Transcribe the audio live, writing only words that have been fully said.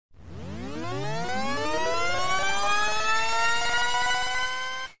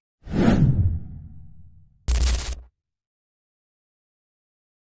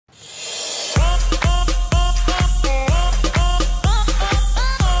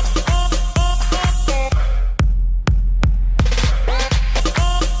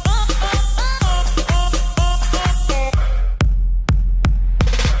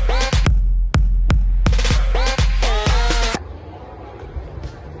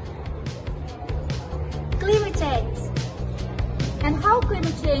climate change. And how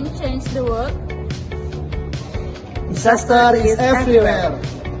climate change changed the world? Disaster is everywhere.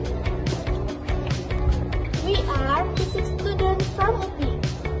 We are physics students from UPI,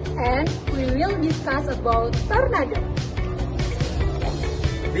 and we will discuss about tornado.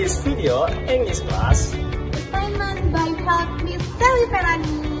 This video English class Assignment by help Miss Selly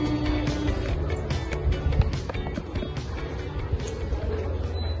Feranie.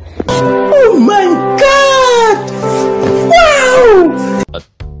 Oh my God! Wow! A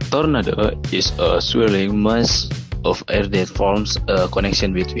tornado is a swirling mass of air that forms a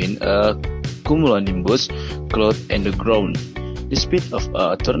connection between a cumulonimbus cloud and the ground. The speed of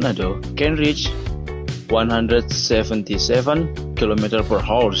a tornado can reach 177 km per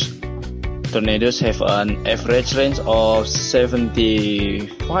hour. Tornadoes have an average range of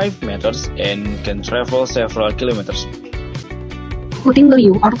 75 meters and can travel several kilometers.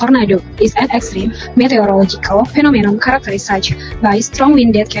 Nurwahyu or tornado is an extreme meteorological phenomenon characterized by strong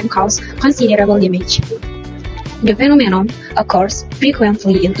wind that can cause considerable damage. The phenomenon occurs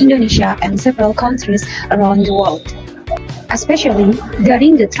frequently in Indonesia and several countries around the world, especially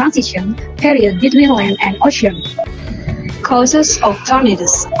during the transition period between land and ocean. Causes of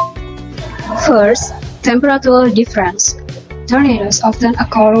tornadoes. First, temperature difference. Tornadoes often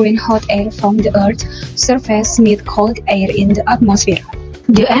occur when hot air from the Earth's surface meets cold air in the atmosphere.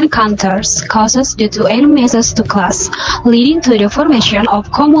 The encounters causes the two air masses to clash, leading to the formation of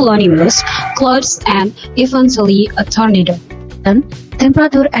cumulonimbus clouds and eventually a tornado. Then,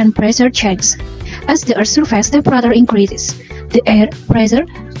 temperature and pressure change. As the Earth's surface temperature increases, the air pressure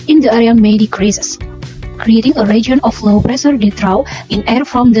in the area may decrease, creating a region of low pressure that draws in air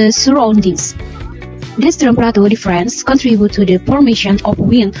from the surroundings. This temperature difference contributes to the formation of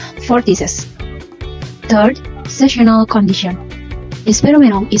wind vortices. Third, seasonal condition. This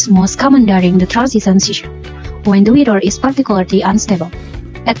phenomenon is most common during the transition season, when the weather is particularly unstable.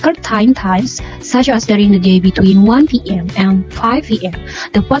 At certain times, such as during the day between 1 p.m. and 5 p.m.,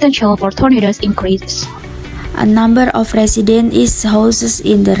 the potential for tornadoes increases. A number of residents is houses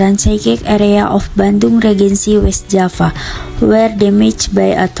in the Rancaikek area of Bandung Regency, West Java, were damaged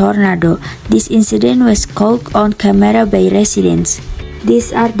by a tornado. This incident was caught on camera by residents.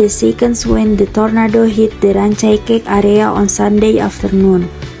 These are the seconds when the tornado hit the Rancaikek area on Sunday afternoon.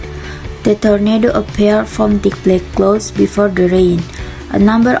 The tornado appeared from thick black clouds before the rain. A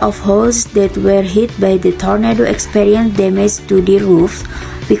number of houses that were hit by the tornado experienced damage to their roofs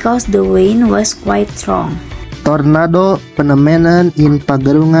because the wind was quite strong. Tornado phenomenon in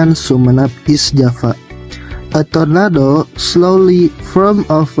Pagerungan, Sumeneb, East Java. A tornado slowly forms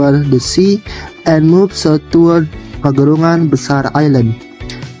over the sea and moves toward Pagerungan Besar Island.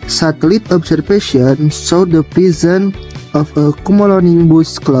 Satellite observation showed the presence of a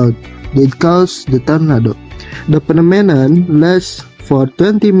cumulonimbus cloud that caused the tornado. The phenomenon lasts for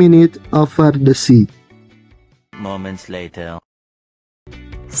 20 minutes over the sea. Moments later.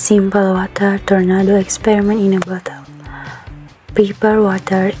 Simple water tornado experiment in a bottle. Prepare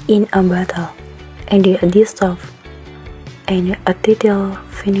water in a bottle, add a dish of and a little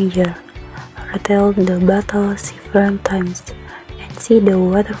vinegar. Rattle the bottle several times and see the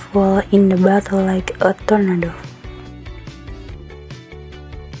water fall in the bottle like a tornado.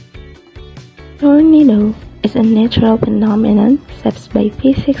 Tornado is a natural phenomenon shaped by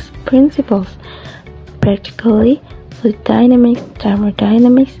physics principles, particularly fluid dynamics,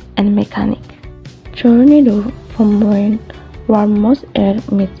 thermodynamics, and mechanics. Tornado form when warm moist air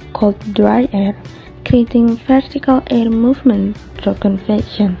meets cold dry air, creating vertical air movement through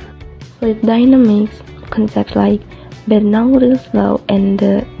convection. Fluid dynamics concepts like Bernoulli's law and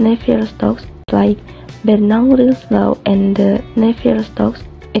the Navier-Stokes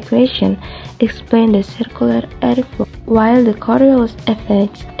equation explain the circular airflow, while the Coriolis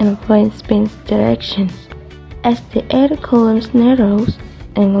effects influence spin's directions. As the air columns narrows,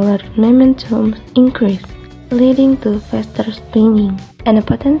 angular momentum increase, leading to faster spinning, and the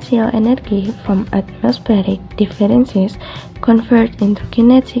potential energy from atmospheric differences convert into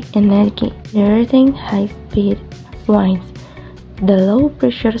kinetic energy, generating high-speed winds. The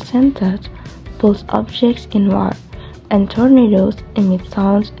low-pressure centers pulse objects inward, and tornadoes emit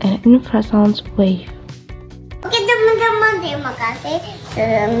sounds and infrasound waves. Oke teman-teman, terima kasih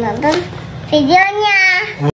sudah menonton videonya.